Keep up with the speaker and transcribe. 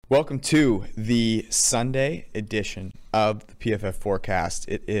Welcome to the Sunday edition of the PFF Forecast.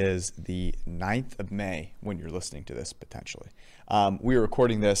 It is the 9th of May when you're listening to this, potentially. We are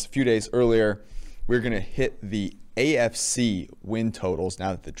recording this a few days earlier. We're going to hit the AFC Win Totals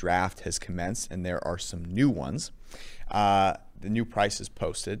now that the draft has commenced, and there are some new ones. The new price is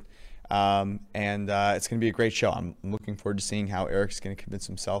posted, and it's going to be a great show. I'm looking forward to seeing how Eric's going to convince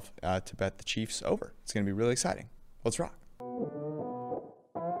himself to bet the Chiefs over. It's going to be really exciting. Let's rock.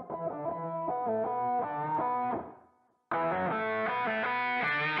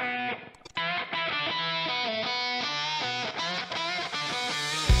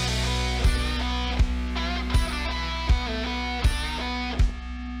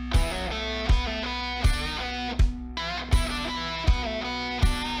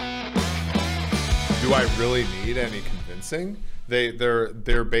 Do I really need any convincing?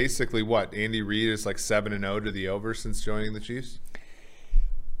 They're basically what? Andy Reid is like 7-0 to the over since joining the Chiefs.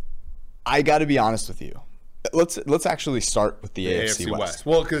 I got to be honest with you. Let's actually start with the AFC West.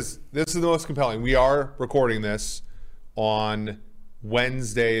 Well, because this is the most compelling. We are recording this on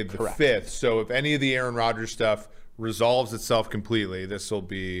Wednesday the 5th. So if any of the Aaron Rodgers stuff resolves itself completely, this will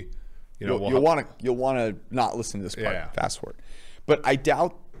be, you'll want to not listen to this part. Yeah. Fast forward. But I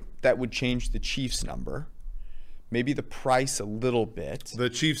doubt that would change the Chiefs number. Maybe the price a little bit. The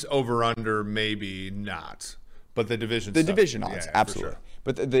Chiefs over-under, maybe not. But the division odds, absolutely. Sure.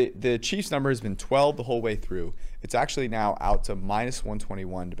 But the Chiefs number has been 12 the whole way through. It's actually now out to minus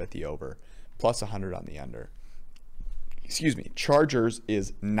 121 to bet the over, plus 100 on the under. Excuse me. Chargers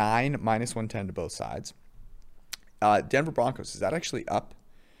is 9, minus 110 to both sides. Denver Broncos, is that actually up?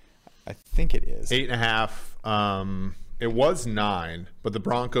 I think it is. 8.5. It was 9, but the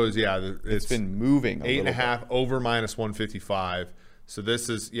Broncos, it's been moving. 8.5 over minus 155. So this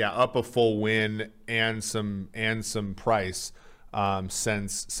is up a full win and some price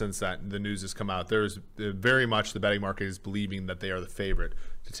since that the news has come out. There's very much the betting market is believing that they are the favorite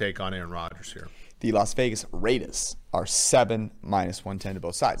to take on Aaron Rodgers here. The Las Vegas Raiders are 7, minus 110 to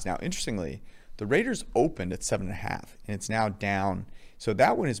both sides. Now, interestingly, the Raiders opened at 7.5, and it's now down. So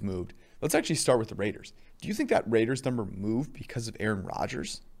that one has moved. Let's actually start with the Raiders. Do you think that Raiders number moved because of Aaron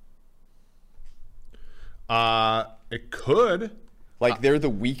Rodgers? It could. Like they're the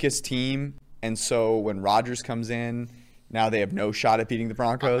weakest team, and so when Rodgers comes in, now they have no shot at beating the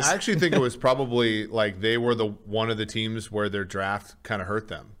Broncos? I actually think it was probably like they were one of the teams where their draft kind of hurt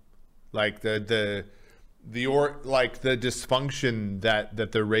them. Like the dysfunction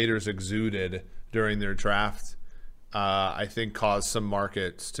that the Raiders exuded during their draft I think caused some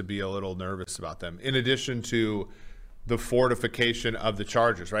markets to be a little nervous about them. In addition to the fortification of the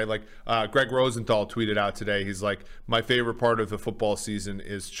Chargers, right? Like Greg Rosenthal tweeted out today, he's like, my favorite part of the football season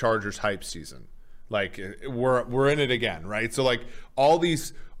is Chargers hype season. Like we're in it again, right? So like all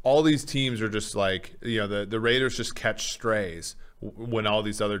these teams are just like, the Raiders just catch strays when all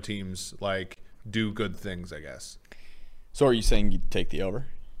these other teams like do good things, I guess. So are you saying you'd take the over?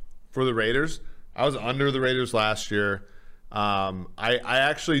 For the Raiders? I was under the Raiders last year. I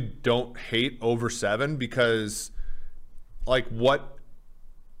actually don't hate over 7 because, like, what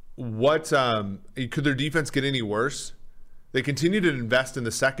could their defense get any worse? They continue to invest in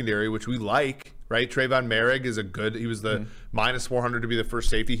the secondary, which we like, right? Trayvon Merrick is he was the minus 400 to be the first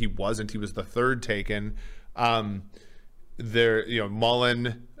safety. He wasn't. He was the third taken. Mullen,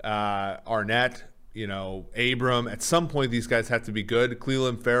 Arnett, Abram. At some point, these guys have to be good.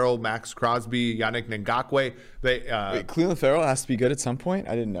 Cleveland Farrell, Max Crosby, Yannick Ngakoue. Wait, Cleveland Farrell has to be good at some point?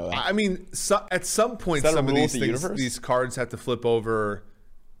 I didn't know that. I mean, at some point, some of these things, these cards have to flip over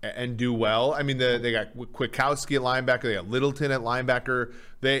and do well. I mean, they got Kwiatkowski at linebacker. They got Littleton at linebacker.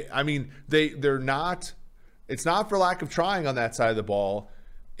 They're not. It's not for lack of trying on that side of the ball.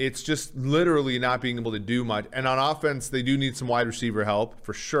 It's just literally not being able to do much. And on offense, they do need some wide receiver help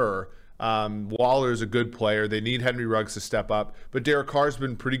for sure. Waller is a good player. They need Henry Ruggs to step up. But Derek Carr's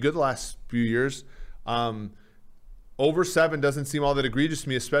been pretty good the last few years. Over 7 doesn't seem all that egregious to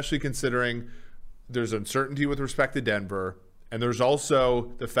me, especially considering there's uncertainty with respect to Denver. And there's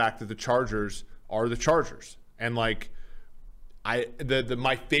also the fact that the Chargers are the Chargers. And like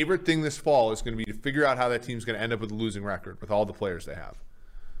my favorite thing this fall is going to be to figure out how that team's going to end up with a losing record with all the players they have.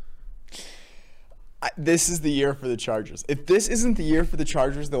 This is the year for the Chargers. If this isn't the year for the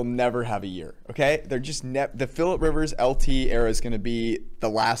Chargers, they'll never have a year, okay? They're just the Phillip Rivers LT era is going to be the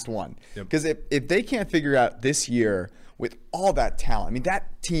last one. Because if they can't figure out this year with all that talent, I mean,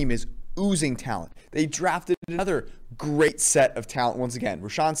 that team is oozing talent. They drafted another great set of talent once again.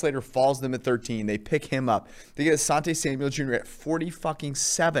 Rashawn Slater falls to them at 13. They pick him up. They get Asante Samuel Jr. at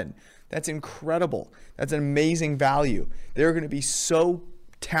 47. That's incredible. That's an amazing value. They're going to be so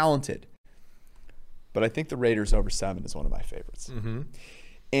talented. But I think the Raiders over 7 is one of my favorites. Mm-hmm.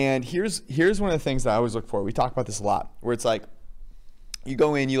 And here's one of the things that I always look for. We talk about this a lot, where it's like you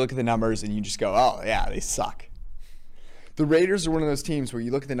go in, you look at the numbers, and you just go, oh, yeah, they suck. The Raiders are one of those teams where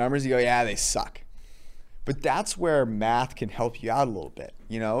you look at the numbers, you go, yeah, they suck. But that's where math can help you out a little bit.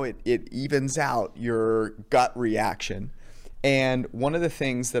 You know, it evens out your gut reaction. And one of the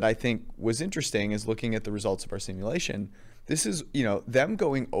things that I think was interesting is looking at the results of our simulation. This is, you know, them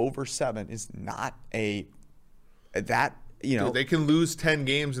going over 7 is not Dude, they can lose 10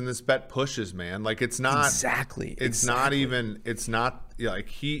 games and this bet pushes, man. Like, it's not exactly.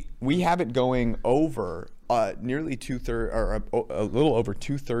 We have it going over nearly 2/3 or a little over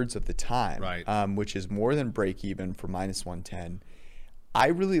 2/3 of the time, right? Which is more than break even for -110. I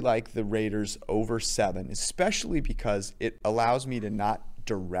really like the Raiders over 7, especially because it allows me to not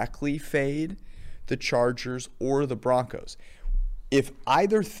directly fade the Chargers or the Broncos. If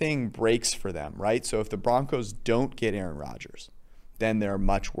either thing breaks for them, right? So if the Broncos don't get Aaron Rodgers, then they're a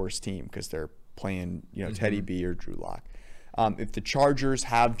much worse team because they're playing, you know, Teddy B or Drew Lock. If the Chargers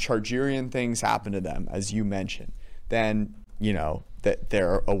have Chargerian things happen to them, as you mentioned, then, you know, that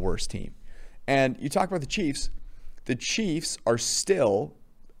they're a worse team. And you talk about the Chiefs. The Chiefs are still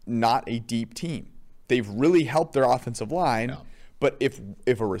not a deep team. They've really helped their offensive line. Yeah. But if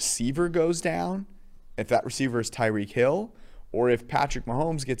a receiver goes down, if that receiver is Tyreek Hill, or if Patrick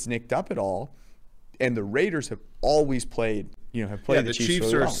Mahomes gets nicked up at all, and the Raiders have always played, the Chiefs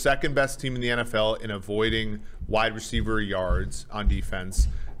really are well. Second best team in the NFL in avoiding wide receiver yards on defense.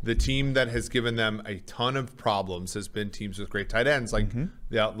 The team that has given them a ton of problems has been teams with great tight ends like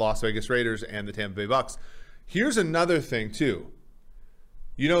the Las Vegas Raiders and the Tampa Bay Bucks. Here's another thing too.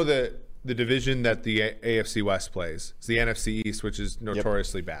 You know the division that the AFC West plays is the NFC East, which is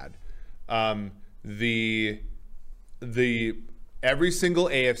notoriously bad. Every single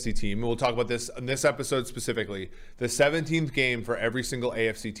AFC team, and we'll talk about this in this episode specifically, the 17th game for every single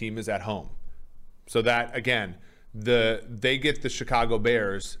AFC team is at home. So that, again, they get the Chicago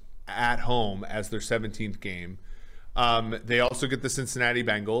Bears at home as their 17th game. They also get the Cincinnati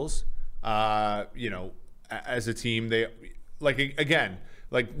Bengals, as a team. They,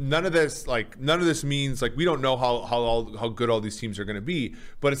 none of this means, we don't know how good all these teams are going to be,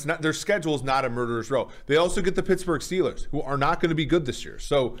 but it's not, their schedule is not a murderer's row. They also get the Pittsburgh Steelers, who are not going to be good this year.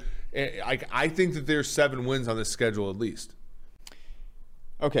 So I think that there's 7 wins on this schedule at least.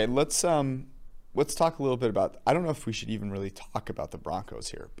 Okay, let's talk a little bit about, I don't know if we should even really talk about the Broncos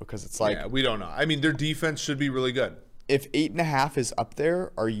here, because it's like, yeah, we don't know. I mean, their defense should be really good. If 8.5 is up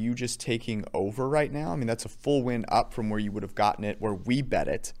there, are you just taking over right now? I mean, that's a full win up from where you would have gotten it, where we bet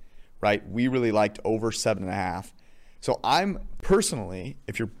it, right? We really liked over 7.5. So I'm personally,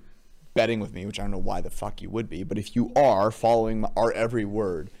 if you're betting with me, which I don't know why the fuck you would be, but if you are following our every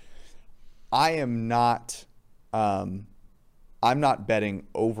word, I'm not betting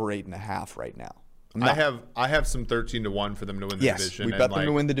over 8.5 right now. I have some 13-1 for them to win the division. We bet them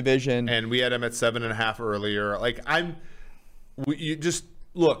to win the division, and we had them at 7.5 earlier. You just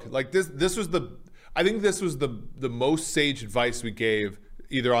look like this. I think this was the most sage advice we gave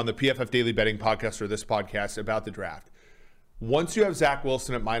either on the PFF Daily Betting Podcast or this podcast about the draft. Once you have Zach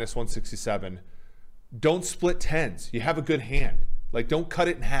Wilson at -167, don't split tens. You have a good hand. Don't cut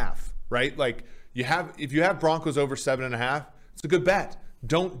it in half, right? If you have Broncos over 7.5, it's a good bet.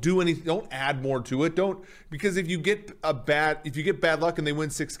 Don't do anything. Don't add more to it. Because if you get bad luck and they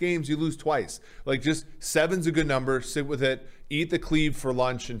win 6 games, you lose twice. Just 7's a good number. Sit with it. Eat the cleve for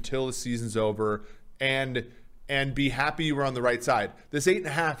lunch until the season's over, and be happy you were on the right side. This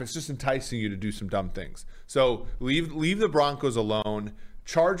 8.5 is just enticing you to do some dumb things. So leave the Broncos alone.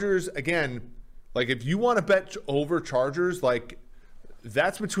 Chargers, again, if you want to bet over Chargers,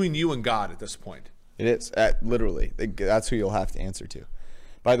 that's between you and God at this point. It is literally. That's who you'll have to answer to.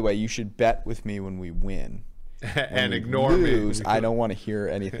 By the way, you should bet with me when we win. And ignore me. I don't want to hear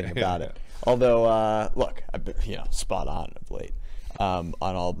anything about it. Although, look, I've been spot on of late on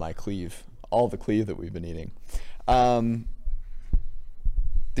all the cleve that we've been eating. The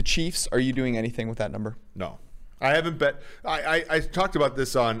Chiefs, are you doing anything with that number? No. I haven't bet. I talked about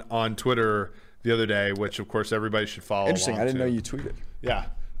this on Twitter the other day, which, of course, everybody should follow. Interesting. I didn't know you tweeted. Yeah.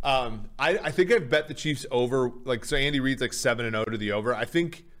 I think I've bet the Chiefs over, so Andy Reid's 7-0 to the over. I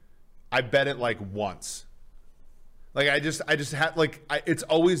think I bet it once. I just had it's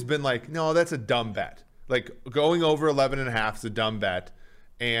always been no, that's a dumb bet. Going over 11.5 is a dumb bet.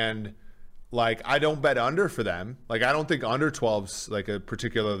 And I don't bet under for them. I don't think under 12's a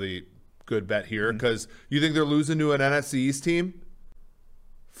particularly good bet here, because you think they're losing to an NFC East team?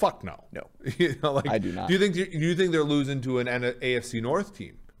 Fuck no. No. I do not. Do you think they're losing to an AFC North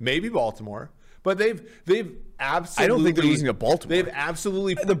team? maybe Baltimore, but they've absolutely. I don't think they're losing to Baltimore. They've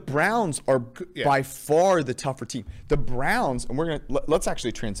absolutely. The Browns are by far the tougher team. The Browns, and let's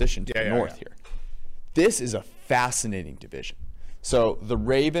actually transition to the north here. This is a fascinating division. So the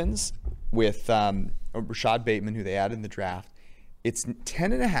Ravens with Rashad Bateman, who they added in the draft, it's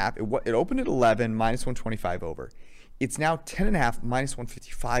 10.5. It opened at 11 minus 125 over. It's now 10.5 minus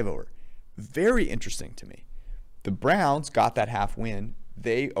 155 over. Very interesting to me. The Browns got that half win.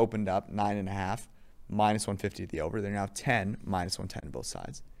 They opened up 9.5 minus 150 at the over. They're now 10 minus 110 both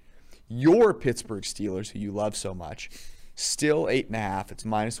sides. Your Pittsburgh Steelers, who you love so much, still 8.5. It's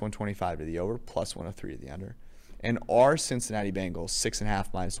minus 125 to the over, plus 103 to the under. And our Cincinnati Bengals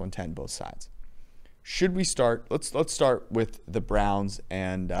 6.5 minus 110 both sides. Should we start? Let's start with the Browns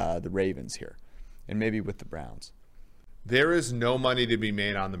and the Ravens here, and maybe with the Browns. There is no money to be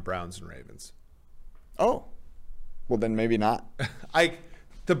made on the Browns and Ravens. Oh, well then maybe not.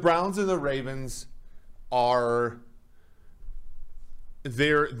 The Browns and the Ravens are.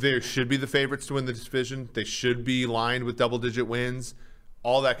 They should be the favorites to win the division. They should be lined with double-digit wins,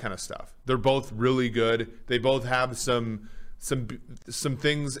 all that kind of stuff. They're both really good. They both have some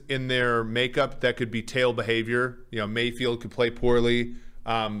things in their makeup that could be tail behavior. Mayfield could play poorly.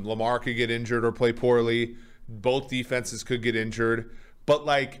 Lamar could get injured or play poorly. Both defenses could get injured. But,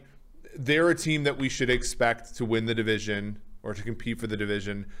 they're a team that we should expect to win the division or to compete for the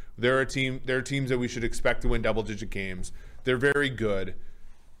division. They're teams that we should expect to win double-digit games. They're very good.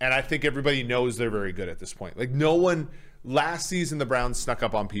 And I think everybody knows they're very good at this point. No one – last season, the Browns snuck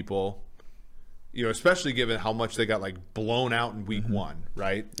up on people – especially given how much they got blown out in week one,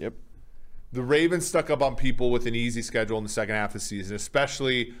 right? Yep. The Ravens stuck up on people with an easy schedule in the second half of the season,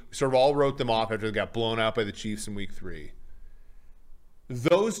 especially we sort of all wrote them off after they got blown out by the Chiefs in week 3.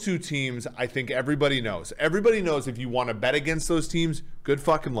 Those two teams, I think everybody knows. Everybody knows if you want to bet against those teams, good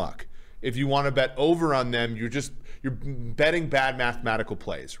fucking luck. If you want to bet over on them, you're betting bad mathematical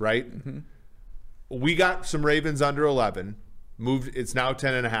plays, right? Mm-hmm. We got some Ravens under 11. Moved. It's now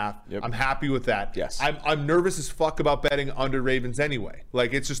 10.5. Yep. I'm happy with that. Yes. I'm nervous as fuck about betting under Ravens anyway.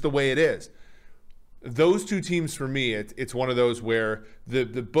 It's just the way it is. Those two teams for me, it's one of those where the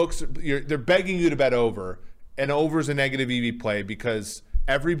books they're begging you to bet over, and over is a negative EV play because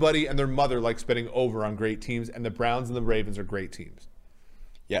everybody and their mother likes betting over on great teams, and the Browns and the Ravens are great teams.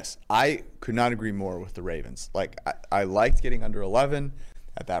 Yes, I could not agree more with the Ravens. I liked getting under 11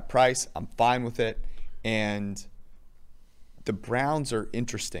 at that price. I'm fine with it, and the Browns are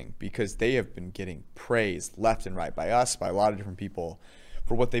interesting because they have been getting praised left and right by us, by a lot of different people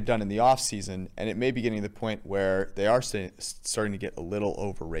for what they've done in the offseason. And it may be getting to the point where they are starting to get a little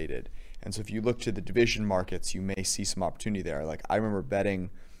overrated. And so if you look to the division markets, you may see some opportunity there. I remember betting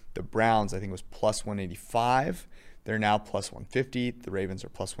the Browns, I think it was plus 185. They're now plus 150. The Ravens are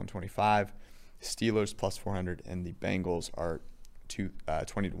plus 125. Steelers plus 400. And the Bengals are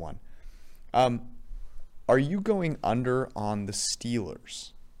 20 to 1. Are you going under on the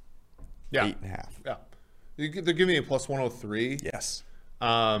Steelers? Yeah. 8.5. Yeah. They're giving me a plus 103. Yes.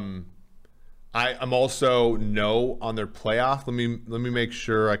 I'm also no on their playoff. Let me make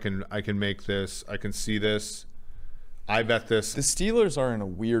sure I can make this. I can see this. I bet this. The Steelers are in a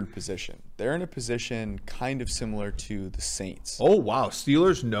weird position. They're in a position kind of similar to the Saints. Oh, wow.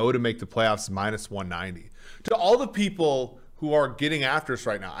 Steelers no to make the playoffs minus 190. To all the people who are getting after us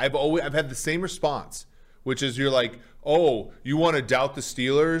right now, I've had the same response. Which is you're like, oh, you want to doubt the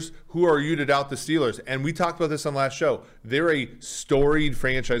Steelers? Who are you to doubt the Steelers? And we talked about this on last show. They're a storied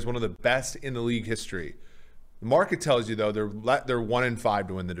franchise, one of the best in the league history. The market tells you, though, they're 1-5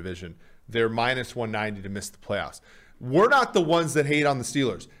 to win the division. They're minus 190 to miss the playoffs. We're not the ones that hate on the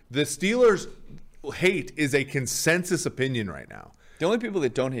Steelers. The Steelers hate is a consensus opinion right now. The only people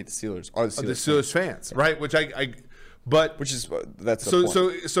that don't hate the Steelers are the Steelers fans, right? Which that's the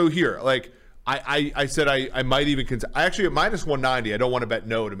point. So here, I said I might even consider. Actually, at minus 190, I don't want to bet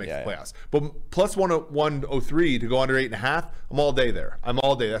no to make the playoffs. But plus 103 to go under 8.5, I'm all day there. I'm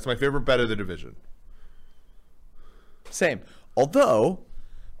all day. That's my favorite bet of the division. Same. Although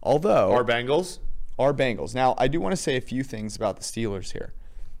our Bengals. Now, I do want to say a few things about the Steelers here.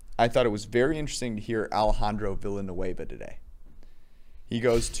 I thought it was very interesting to hear Alejandro Villanueva today.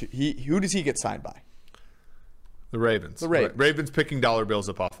 Who does he get signed by? The Ravens. The Ravens. Ravens picking dollar bills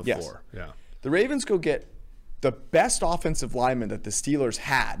up off the floor. Yeah. The Ravens go get the best offensive lineman that the Steelers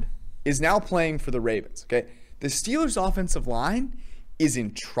had is now playing for the Ravens. Okay. The Steelers' offensive line is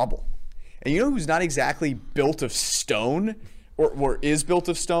in trouble. And you know who's not exactly built of stone or is built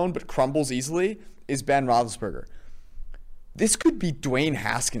of stone but crumbles easily is Ben Roethlisberger. this could be Dwayne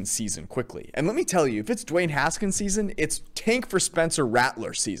Haskins season quickly. And let me tell you, if it's Dwayne Haskins season, it's tank for Spencer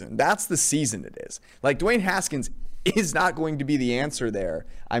Rattler season. That's the season it is. Like, Dwayne Haskins is not going to be the answer there.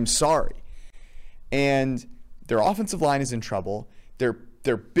 I'm sorry. And their offensive line is in trouble.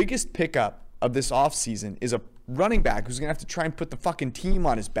 Their biggest pickup of this offseason is a running back who's going to have to try and put the fucking team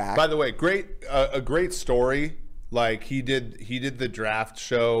on his back. By the way, a great story. Like, he did the draft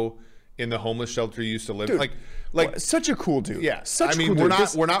show in the homeless shelter he used to live in. Like such a cool dude. Yeah. Such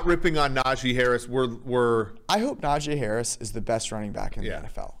we're not ripping on Najee Harris. I hope Najee Harris is the best running back in the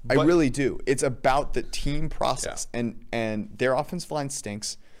NFL. I really do. It's about the team process. Yeah. And their offensive line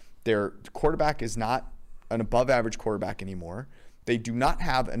stinks. Their quarterback is not an above average quarterback anymore. They do not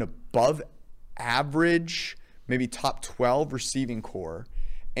have an above average, maybe top 12 receiving core.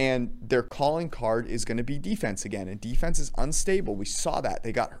 And their calling card is going to be defense again. And defense is unstable. We saw that.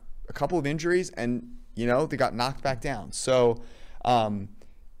 They got a couple of injuries and they got knocked back down. So I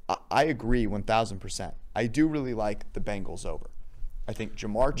agree 1,000%. I do really like the Bengals over. I think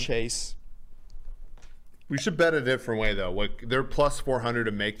Jamar Chase. We should bet a different way, though. Like, they're plus 400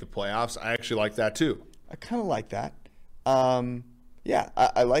 to make the playoffs. I actually like that, too. I kind of like that.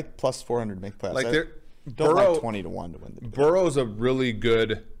 I like plus 400 to make the playoffs. Like, don't like 20 to 1 to win the division. Burrow is a really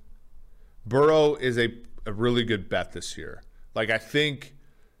good bet this year. Like, I think.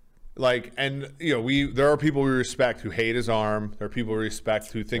 Like, and there are people we respect who hate his arm. There are people we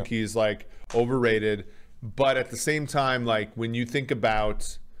respect who think he's like overrated. But at the same time, like, when you think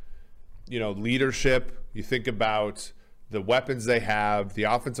about, leadership, you think about the weapons they have, the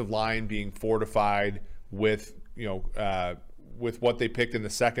offensive line being fortified with what they picked in the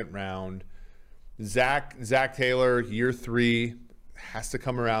second round. Zach Taylor, year 3, has to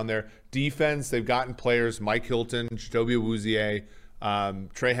come around there. Defense, they've gotten players, Mike Hilton, Jacoby Awuzie,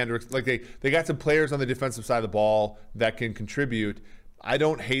 Trey Hendricks. Like, they got some players on the defensive side of the ball that can contribute. I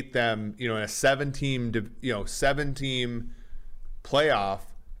don't hate them, in a 7-team playoff.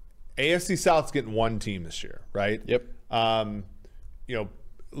 AFC South's getting 1 team this year, right? Yep.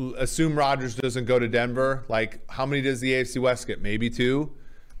 Assume Rodgers doesn't go to Denver. Like, how many does the AFC West get? Maybe 2.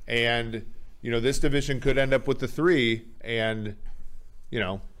 And, this division could end up with the 3, and,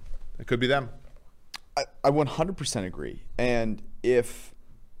 it could be them. I 100% agree. And I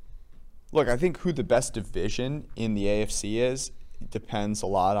think who the best division in the AFC is depends a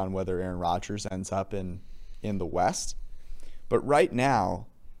lot on whether Aaron Rodgers ends up in the West. But right now,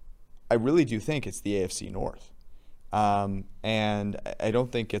 I really do think it's the AFC North. And I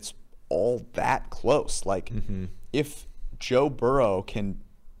don't think it's all that close. Like, if Joe Burrow can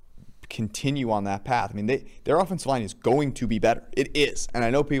continue on that path, I mean, their offensive line is going to be better. It is. And I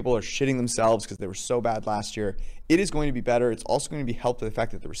know people are shitting themselves because they were so bad last year. It is going to be better. It's also going to be helped by the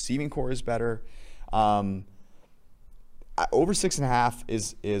fact that the receiving core is better. Over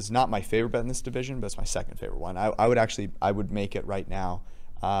 6.5 is not my favorite bet in this division, but it's my second favorite one. I would make it right now,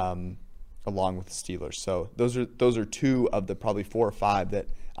 along with the Steelers. So those are 2 of the probably 4 or 5 that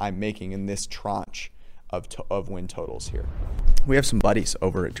I'm making in this tranche of win totals here. We have some buddies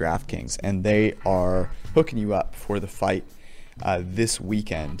over at DraftKings, and they are hooking you up for the fight this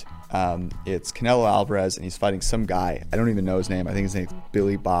weekend. It's Canelo Alvarez, and he's fighting some guy. I don't even know his name. I think his name's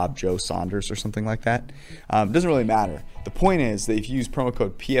Billy Bob Joe Saunders or something like that. It doesn't really matter. The point is that if you use promo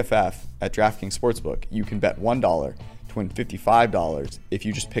code PFF at DraftKings Sportsbook, you can bet $1 to win $55 if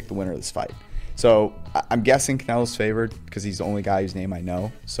you just pick the winner of this fight. So I'm guessing Canelo's favored because he's the only guy whose name I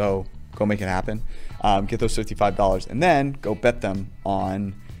know. So go make it happen. Get those $55 and then go bet them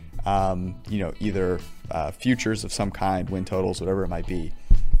on, either futures of some kind, win totals, whatever it might be,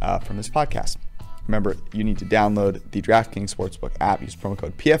 from this podcast. Remember, you need to download the DraftKings Sportsbook app. Use promo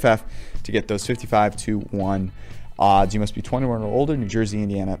code PFF to get those 55-1 odds. You must be 21 or older. New Jersey,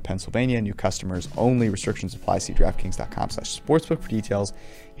 Indiana, Pennsylvania. New customers only. Restrictions apply. See DraftKings.com/sportsbook for details.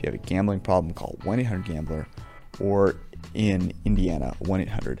 If you have a gambling problem, call 1-800-GAMBLER, or in Indiana,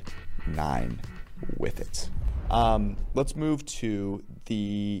 1-800-9-WITH-IT. Let's move to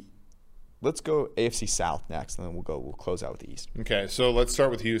let's go AFC South next, and then we'll close out with the East. Okay, so let's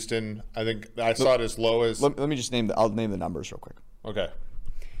start with Houston. I think I saw it as low as. Let me just I'll name the numbers real quick. Okay.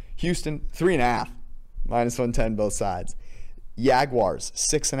 Houston 3.5, -110 both sides. Jaguars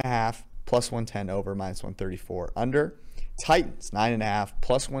 6.5, +110 over, -134 under. Titans 9.5,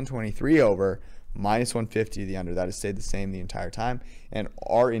 +123 over, -150 the under. That has stayed the same the entire time. And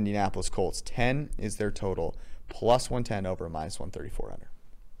our Indianapolis Colts 10 is their total, +110 over, -134 under.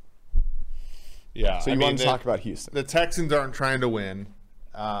 Yeah. So you want to talk about Houston? The Texans aren't trying to win.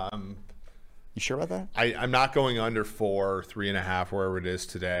 You sure about that? I'm not going under 4, 3.5, wherever it is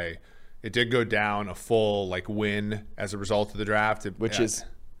today. It did go down a full win as a result of the draft, which is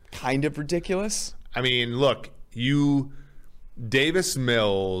kind of ridiculous. I mean, look, Davis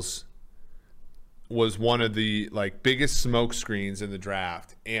Mills was one of the biggest smoke screens in the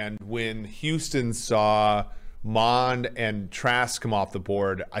draft, and when Houston saw Mond and Trask come off the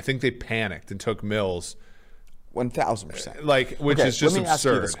board, I think they panicked and took Mills. 1,000%. Which is just absurd. Let me ask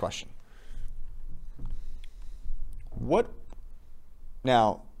you this question.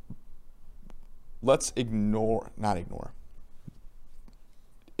 Now, let's not ignore.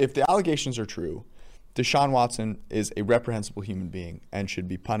 If the allegations are true, Deshaun Watson is a reprehensible human being and should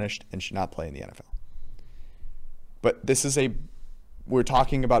be punished and should not play in the NFL. But we're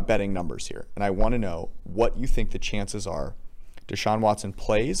talking about betting numbers here, and I want to know what you think the chances are Deshaun Watson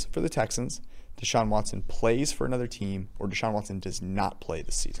plays for the Texans, Deshaun Watson plays for another team, or Deshaun Watson does not play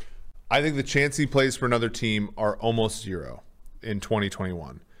this season. I think the chance he plays for another team are almost zero in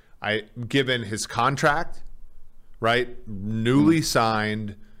 2021. Given his contract, right? Newly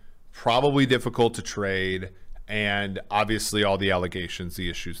signed, probably difficult to trade, and obviously all the allegations, the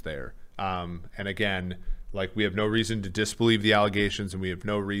issues there. And again, we have no reason to disbelieve the allegations, and we have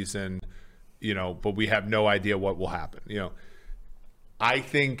no reason, but we have no idea what will happen. I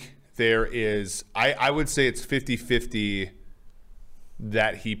think there is, I would say it's 50-50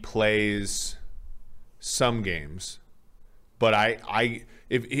 that he plays some games, but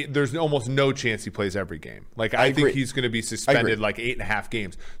there's almost no chance he plays every game. I think he's going to be suspended 8.5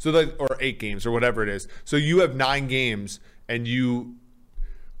 games, or 8 games or whatever it is. So you have 9 games, and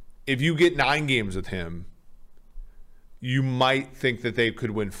if you get 9 games with him, you might think that they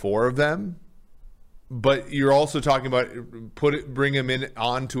could win 4 of them. But you're also talking about bring him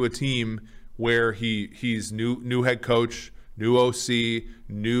onto a team where he's new head coach, new OC,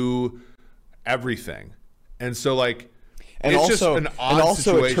 new everything, and so it's just an odd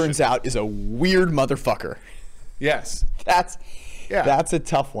situation. It turns out is a weird motherfucker. Yes, that's a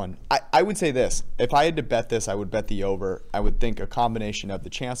tough one. I would say this: if I had to bet this, I would bet the over. I would think a combination of the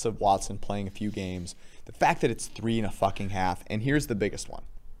chance of Watson playing a few games, the fact that it's 3.5, and here's the biggest one.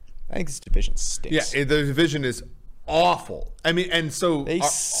 I think this division stinks. Yeah, the division is awful. I mean, and so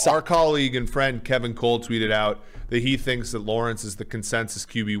our colleague and friend Kevin Cole tweeted out that he thinks that Lawrence is the consensus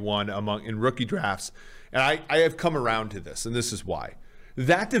QB1 in rookie drafts. And I have come around to this, and this is why.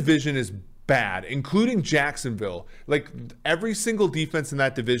 That division is bad, including Jacksonville. Every single defense in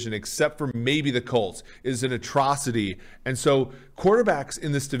that division, except for maybe the Colts, is an atrocity. And so quarterbacks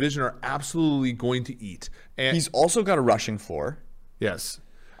in this division are absolutely going to eat. And he's also got a rushing floor. Yes.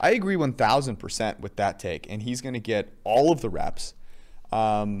 I agree 1,000% with that take, and he's going to get all of the reps.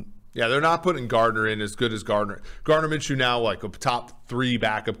 Yeah, they're not putting Gardner in as good as Gardner. Gardner Minshew now a top 3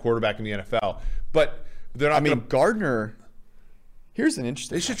 backup quarterback in the NFL, but they're not. Gardner. Here's an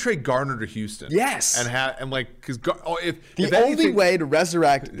interesting. They should trade Gardner to Houston. Yes, because if the only way to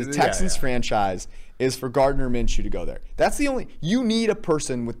resurrect the Texans franchise is for Gardner Minshew to go there. That's the only. You need a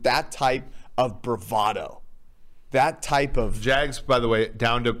person with that type of bravado. That type of Jags, by the way,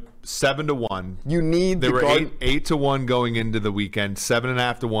 down to 7-1. You need they were 8-1 going into the weekend,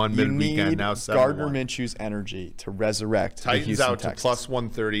 7.5-1 mid-weekend. Now 7-1. Gardner Minshew's energy to resurrect Titans the Houston out Texans. To plus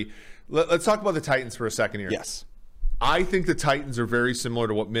 130. Let's talk about the Titans for a second here. Yes, I think the Titans are very similar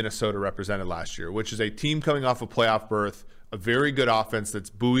to what Minnesota represented last year, which is a team coming off a playoff berth, a very good offense that's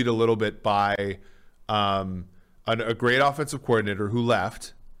buoyed a little bit by a great offensive coordinator who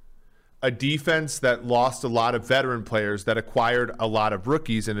left. A defense that lost a lot of veteran players, that acquired a lot of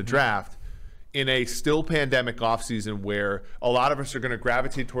rookies in a draft, in a still pandemic offseason where a lot of us are going to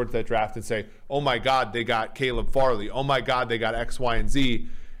gravitate towards that draft and say, oh my God, they got Caleb Farley. Oh my God, they got X, Y, and Z.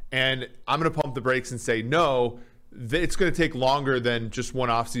 And I'm going to pump the brakes and say, no, it's going to take longer than just one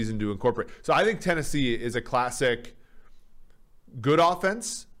offseason to incorporate. So I think Tennessee is a classic good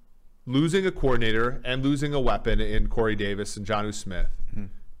offense, losing a coordinator and losing a weapon in Corey Davis and Jonnu Smith. Mm-hmm.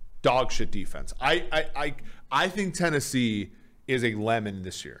 Dog shit defense. I think Tennessee is a lemon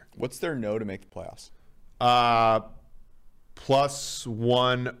this year. What's their no to make the playoffs? Plus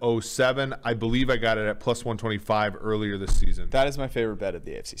 107. I believe I got it at plus 125 earlier this season. That is my favorite bet of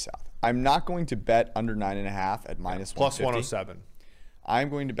the AFC South. I'm not going to bet under 9.5 at minus plus 107. I'm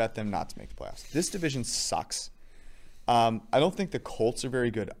going to bet them not to make the playoffs. This division sucks. I don't think the Colts are very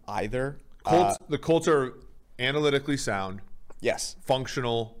good either. The Colts are analytically sound. Yes.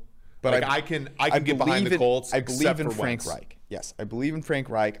 Functional. But I can get behind the Colts. I believe in Frank Reich. Yes, I believe in Frank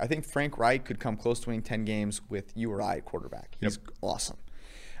Reich. I think Frank Reich could come close to winning 10 games with you or I at quarterback. He's awesome.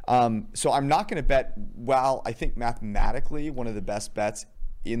 So I'm not going to bet. While I think mathematically one of the best bets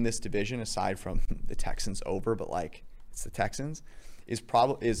in this division, aside from the Texans over, but it's the Texans. is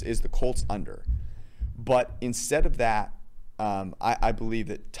the Colts under. But instead of that, I believe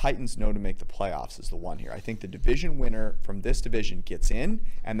that Titans know to make the playoffs is the one here. I think the division winner from this division gets in,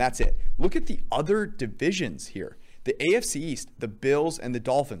 and that's it. Look at the other divisions here. The AFC East, the Bills and the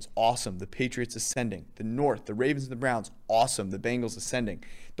Dolphins, awesome. The Patriots ascending. The North, the Ravens and the Browns, awesome. The Bengals ascending.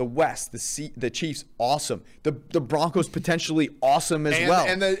 The West, the Chiefs, awesome. The Broncos potentially awesome as well.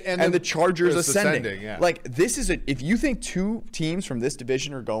 And the Chargers ascending. Yeah. Like, this is if you think two teams from this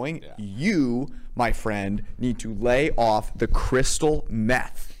division are going, you, my friend, need to lay off the crystal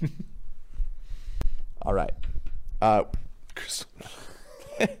meth. All right. Crystal meth.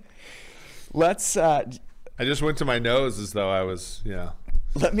 Let's... I just went to my nose as though I was,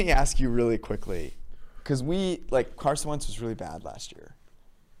 Let me ask you really quickly, because Carson Wentz was really bad last year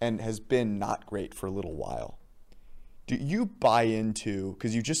and has been not great for a little while. Do you buy into,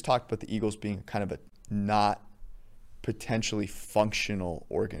 because you just talked about the Eagles being kind of a not potentially functional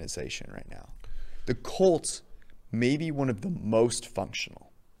organization right now. The Colts may be one of the most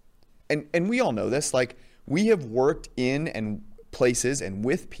functional. And we all know this. Like, we have worked in and places and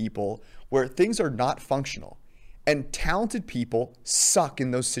with people where things are not functional, and talented people suck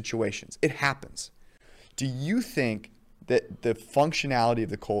in those situations. It happens. Do you think that the functionality of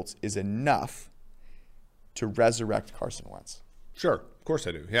the Colts is enough to resurrect Carson Wentz? Sure, of course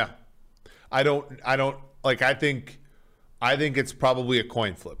I do. Yeah, I think it's probably a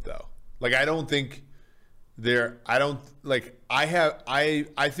coin flip though. Like, I think that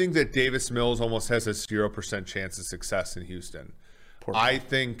Davis Mills almost has a 0% chance of success in Houston. I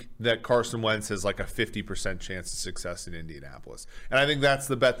think that Carson Wentz has like a 50% chance of success in Indianapolis. And I think that's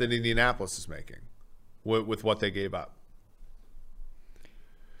the bet that Indianapolis is making with what they gave up.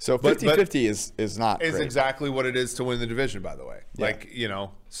 So 50-50 is not It's great. exactly what it is to win the division, by the way. Yeah.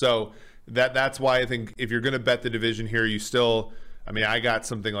 So that's why I think if you're going to bet the division here, you still, I got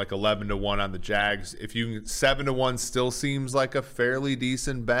something like 11-1 on the Jags. If you 7-1 still seems like a fairly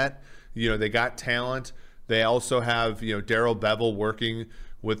decent bet. They got talent. They also have, Darrell Bevel working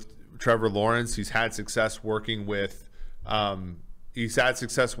with Trevor Lawrence. He's had success working with other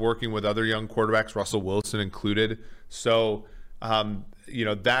young quarterbacks, Russell Wilson included. So,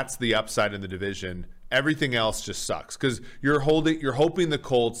 that's the upside in the division. Everything else just sucks because you're hoping the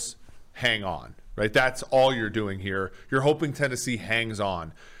Colts hang on, right? That's all you're doing here. You're hoping Tennessee hangs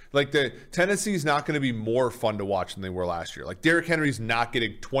on. Like, Tennessee's not going to be more fun to watch than they were last year. Like, Derrick Henry's not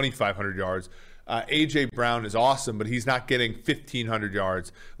getting 2,500 yards. A.J. Brown is awesome, but he's not getting 1,500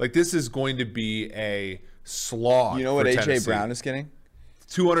 yards. Like, this is going to be a slog. You know what A.J. Tennessee. Brown is getting?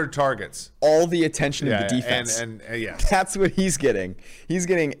 200 targets. All the attention of the defense. And yes. That's what he's getting. He's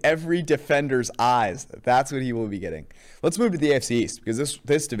getting every defender's eyes. That's what he will be getting. Let's move to the AFC East because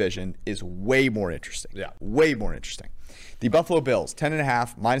this division is way more interesting. Yeah. Way more interesting. The Buffalo Bills,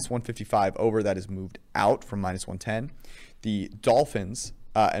 10.5, -155 over. That is moved out from -110. The Dolphins,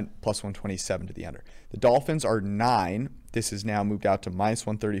 and +127 to the under. The Dolphins are 9. This is now moved out to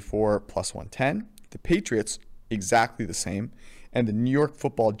 -134, +110. The Patriots, exactly the same. And the New York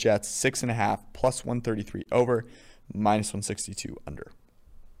Football Jets, 6.5, +133 over, -162 under.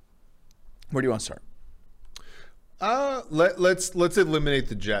 Where do you want to start? Let's eliminate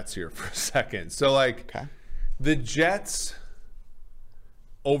the Jets here for a second. So, okay. The Jets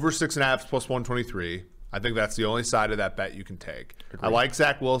over 6.5 +123. I think that's the only side of that bet you can take. Agreed. I like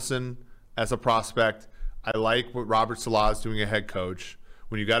Zach Wilson as a prospect. I like what Robert Salah is doing as a head coach.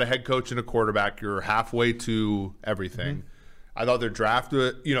 When you got a head coach and a quarterback, you're halfway to everything. Mm-hmm. I thought their draft,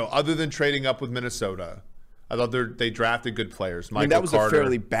 other than trading up with Minnesota, I thought they drafted good players. That was Carter. A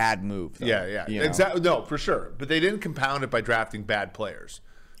fairly bad move, though. Yeah. Exactly. No, for sure. But they didn't compound it by drafting bad players.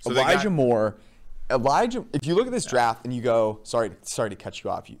 So Elijah Moore, if you look at this draft and you go, sorry to cut you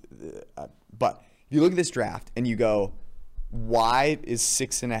off, but if you look at this draft and you go, why is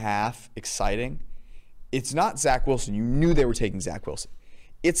 6.5 exciting? It's not Zach Wilson. You knew they were taking Zach Wilson.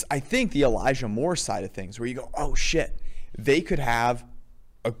 It's, I think, the Elijah Moore side of things where you go, oh, shit, they could have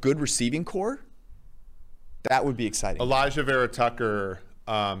a good receiving core. That would be exciting. Elijah Vera Tucker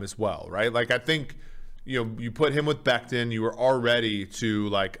as well, right? Like, I think, you put him with Becton, you were already to,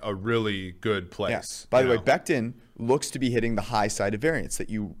 like, a really good place. Yeah. By the way, Becton looks to be hitting the high side of variance that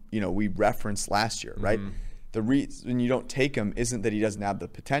we referenced last year, right? Mm-hmm. The reason you don't take him isn't that he doesn't have the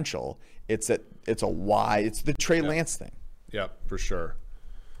potential. It's that it's the Trey Lance thing. Yeah, for sure.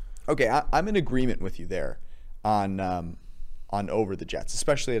 Okay, I'm in agreement with you there on over the Jets,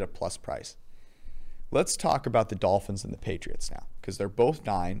 especially at a plus price. Let's talk about the Dolphins and the Patriots now because they're both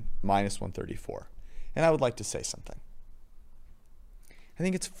 9, -134. And I would like to say something. I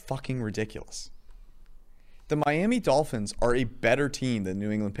think it's fucking ridiculous. the Miami Dolphins are a better team than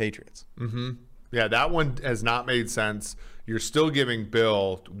New England Patriots. Mm-hmm. Yeah, that one has not made sense. You're still giving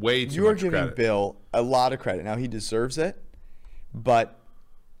Bill way too much credit. You are giving Bill a lot of credit. Now, he deserves it. But,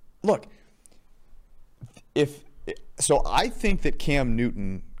 look, so I think that Cam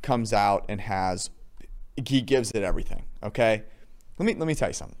Newton comes out and he gives it everything, okay? Let me tell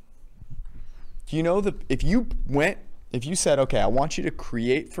you something. Do you know that if you said, okay, I want you to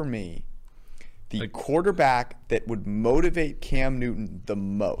create for me the quarterback that would motivate Cam Newton the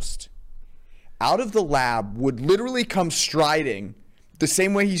most, out of the lab would literally come striding the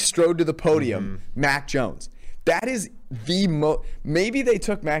same way he strode to the podium, Mac Jones. That is maybe they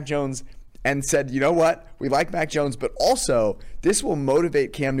took Mac Jones and said, you know what, we like Mac Jones, but also this will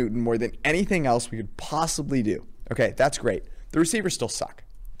motivate Cam Newton more than anything else we could possibly do. Okay, that's great. The receivers still suck.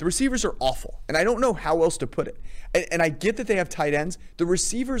 The receivers are awful, and I don't know how else to put it. And I get that they have tight ends. The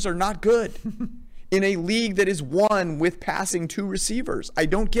receivers are not good in a league that is won with passing two receivers. I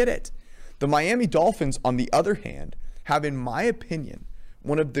don't get it. The Miami Dolphins, on the other hand, have, in my opinion,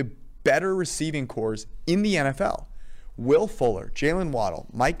 one of the better receiving cores in the NFL. Will Fuller, Jalen Waddle,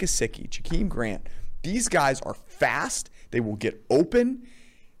 Mike Gesicki, Jakeem Grant, these guys are fast. They will get open.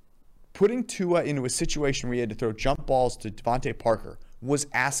 Putting Tua into a situation where he had to throw jump balls to Devontae Parker was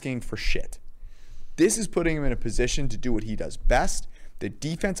asking for shit. This is putting him in a position to do what he does best. The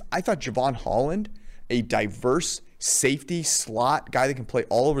defense, I thought Javon Holland, a diverse safety slot guy that can play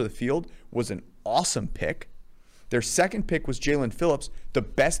all over the field, was an awesome pick. Their second pick was Jalen Phillips, the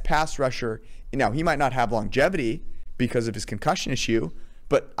best pass rusher. Now, he might not have longevity because of his concussion issue,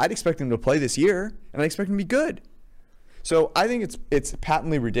 but I'd expect him to play this year, and I expect him to be good. So I think it's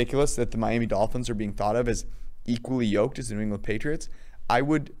patently ridiculous that the Miami Dolphins are being thought of as equally yoked as the New England Patriots. I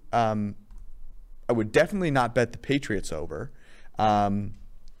would definitely not bet the Patriots over. And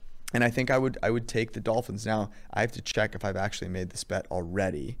I think I would take the Dolphins. Now, I have to check if I've actually made this bet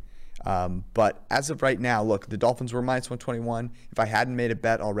already. But as of right now, look, the Dolphins were minus 121. If I hadn't made a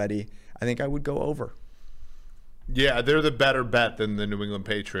bet already, I think I would go over. Yeah, they're the better bet than the New England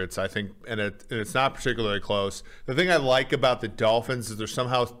Patriots, I think, and it's not particularly close. The thing I like about the Dolphins is they're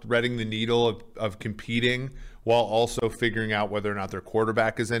somehow threading the needle of competing while also figuring out whether or not their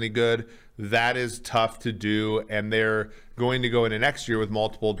quarterback is any good. That is tough to do, and they're going to go into next year with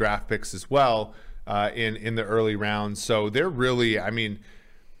multiple draft picks as well in the early rounds. So they're really, I mean,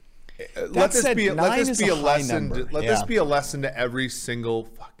 let this be a lesson to every single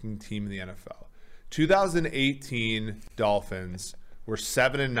fucking team in the NFL. 2018 Dolphins were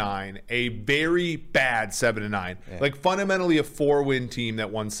 7-9, a very bad 7-9, like fundamentally a 4-win team that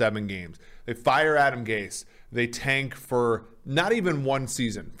won 7 games. They fire Adam Gase. They tank for not even one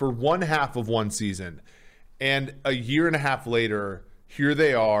season, for one half of one season. And a year and a half later, here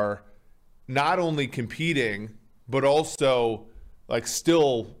they are, not only competing, but also like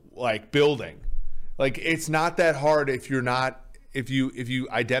still like building. Like it's not that hard if you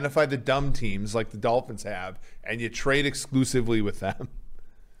identify the dumb teams like the Dolphins have and you trade exclusively with them.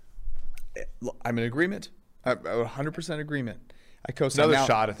 I'm in agreement. 100% agreement. I co-sign. Another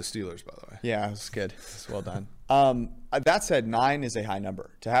shot at the Steelers, by the way. Yeah, it's good. It's well done. That said, 9 is a high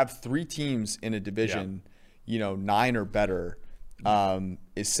number. To have 3 teams in a division, 9 or better,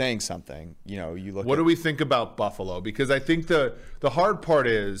 is saying something. You look. What do we think about Buffalo? Because I think the hard part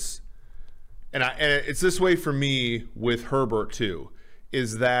is, and it's this way for me with Herbert too,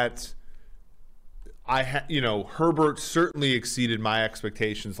 is that Herbert certainly exceeded my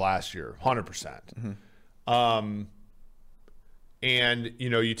expectations last year, 100%. Mm-hmm. And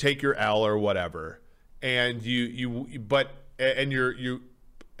you take your L or whatever, and you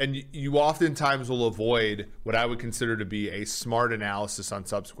oftentimes will avoid what I would consider to be a smart analysis on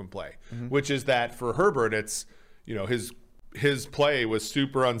subsequent play, which is that for Herbert, it's his play was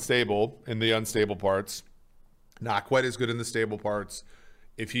super unstable in the unstable parts, not quite as good in the stable parts.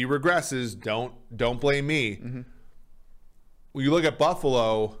 If he regresses, don't blame me. Mm-hmm. When you look at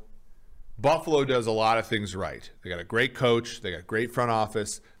Buffalo does a lot of things right. They got a great coach. They got a great front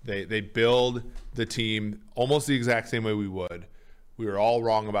office. They build the team almost the exact same way we would. We were all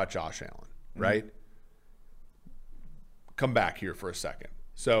wrong about Josh Allen, right? Mm-hmm. Come back here for a second.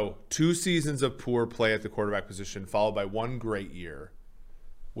 So 2 seasons of poor play at the quarterback position followed by 1 great year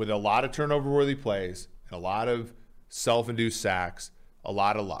with a lot of turnover-worthy plays, and a lot of self-induced sacks, a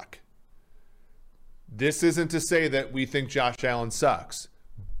lot of luck. This isn't to say that we think Josh Allen sucks,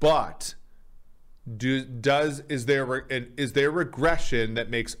 but is there regression that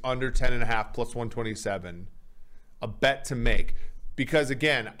makes under 10.5 plus 127 a bet to make? Because,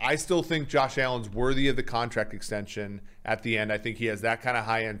 again, I still think Josh Allen's worthy of the contract extension at the end. I think he has that kind of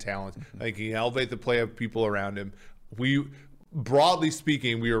high-end talent. I think he can elevate the play of people around him. Broadly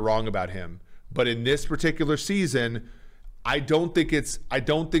speaking, we were wrong about him. But in this particular season, I don't think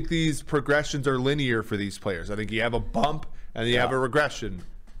these progressions are linear for these players. I think you have a bump and you have a regression.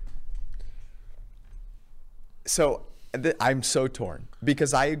 So I'm so torn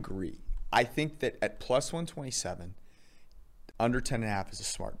because I agree. I think that at plus 127, under 10.5 is a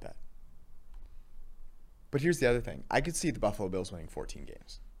smart bet. But here's the other thing. I could see the Buffalo Bills winning 14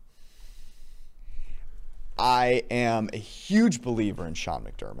 games. I am a huge believer in Sean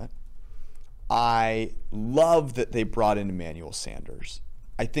McDermott. I love that they brought in Emmanuel Sanders.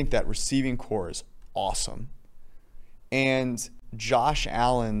 I think that receiving core is awesome. And Josh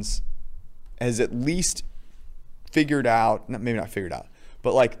Allen's has at least figured out, maybe not figured out,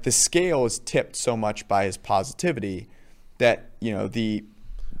 but like the scale is tipped so much by his positivity that, you know, the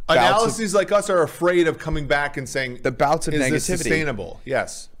analyses like us are afraid of coming back and saying the bouts of negativity. Is this sustainable?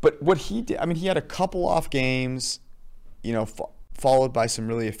 Yes. But what he did, I mean, he had a couple off games, you know, followed by some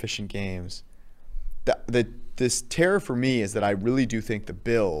really efficient games. This terror for me is that I really do think the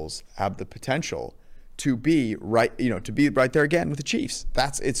Bills have the potential to be right, you know, to be right there again with the Chiefs.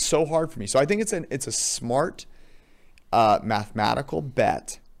 It's so hard for me. So I think it's a smart mathematical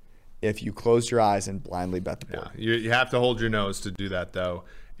bet if you close your eyes and blindly bet the board. Yeah, you have to hold your nose to do that, though.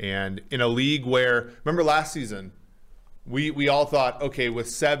 And in a league where, remember last season, we all thought, okay, with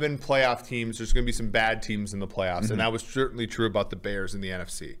 7 playoff teams, there's going to be some bad teams in the playoffs. Mm-hmm. And that was certainly true about the Bears in the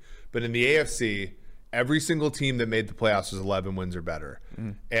NFC. But in the AFC, every single team that made the playoffs was 11 wins or better.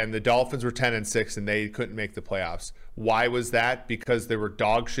 Mm-hmm. And the Dolphins were 10-6, and they couldn't make the playoffs. Why was that? Because there were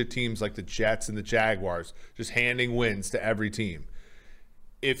dog shit teams like the Jets and the Jaguars just handing wins to every team.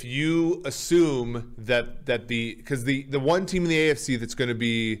 If you assume that because the one team in the AFC that's going to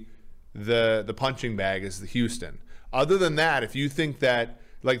be the punching bag is the Houston. Other than that, if you think that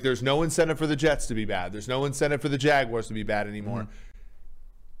like there's no incentive for the Jets to be bad, there's no incentive for the Jaguars to be bad anymore. Mm-hmm.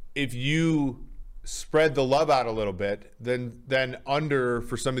 If you spread the love out a little bit, then under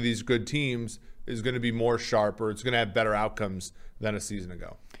for some of these good teams is going to be more sharp, or it's going to have better outcomes than a season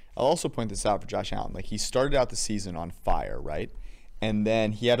ago. I'll also point this out for Josh Allen. Like, he started out the season on fire, right? And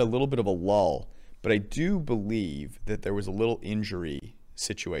then he had a little bit of a lull. But I do believe that there was a little injury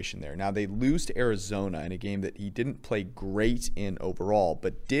situation there. Now, they lose to Arizona in a game that he didn't play great in overall,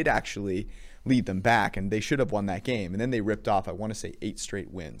 but did actually lead them back, and they should have won that game. And then they ripped off, I want to say, 8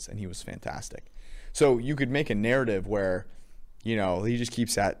 straight wins, and he was fantastic. So you could make a narrative where, you know, he just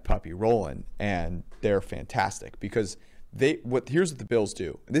keeps that puppy rolling, and they're fantastic because here's what the Bills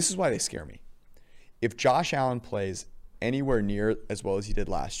do. This is why they scare me. If Josh Allen plays anywhere near as well as he did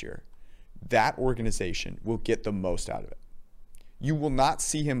last year, that organization will get the most out of it. You will not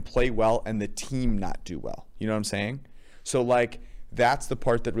see him play well and the team not do well. You know what I'm saying? So, like, that's the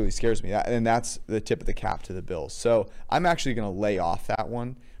part that really scares me. And that's the tip of the cap to the Bills. So I'm actually going to lay off that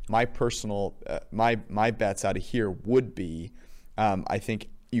one. My personal, my bets out of here would be, I think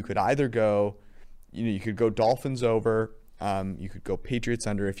you could either go, you know, you could go Dolphins over, you could go Patriots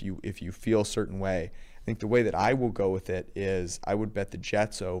under if you feel a certain way. I think the way that I will go with it is I would bet the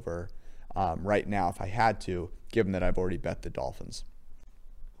Jets over right now if I had to, given that I've already bet the Dolphins.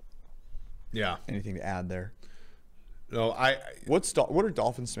 Yeah. Anything to add there? No, what are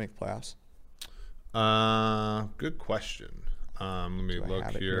Dolphins to make playoffs? Good question. Let me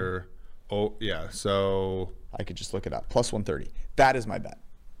look here. Oh, yeah. So I could just look it up. Plus 130. That is my bet.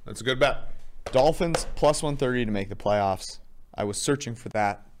 That's a good bet. Dolphins plus 130 to make the playoffs. I was searching for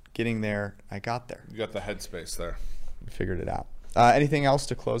that, getting there. I got there. You got the headspace there. Figured it out. Anything else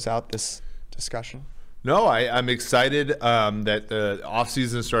to close out this discussion? No, I'm excited that the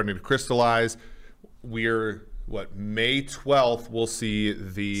offseason is starting to crystallize. We're May 12th, we'll see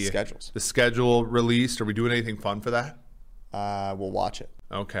the schedule released. Are we doing anything fun for that? We'll watch it.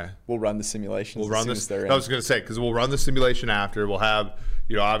 Okay. We'll run the simulations. We'll run this. I was going to say, because we'll run the simulation after. We'll have,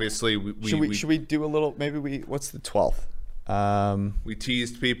 you know, obviously should we do a little? Maybe what's the 12th? We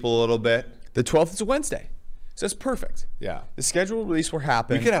teased people a little bit. The 12th is a Wednesday, so that's perfect. Yeah. The schedule release will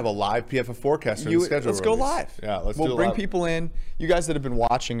happen. We could have a live PFF forecast for the schedule. Let's go live. Yeah, we'll bring people in. You guys that have been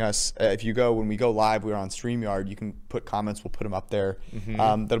watching us, when we go live, we're on StreamYard. You can put comments. We'll put them up there.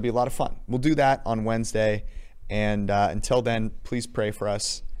 Mm-hmm. That'll be a lot of fun. We'll do that on Wednesday. And until then, please pray for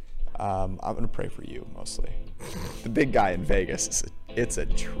us. I'm going to pray for you mostly. The big guy in Vegas, it's a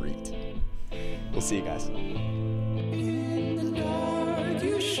treat. We'll see you guys. In the dark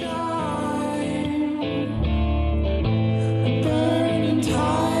you shine.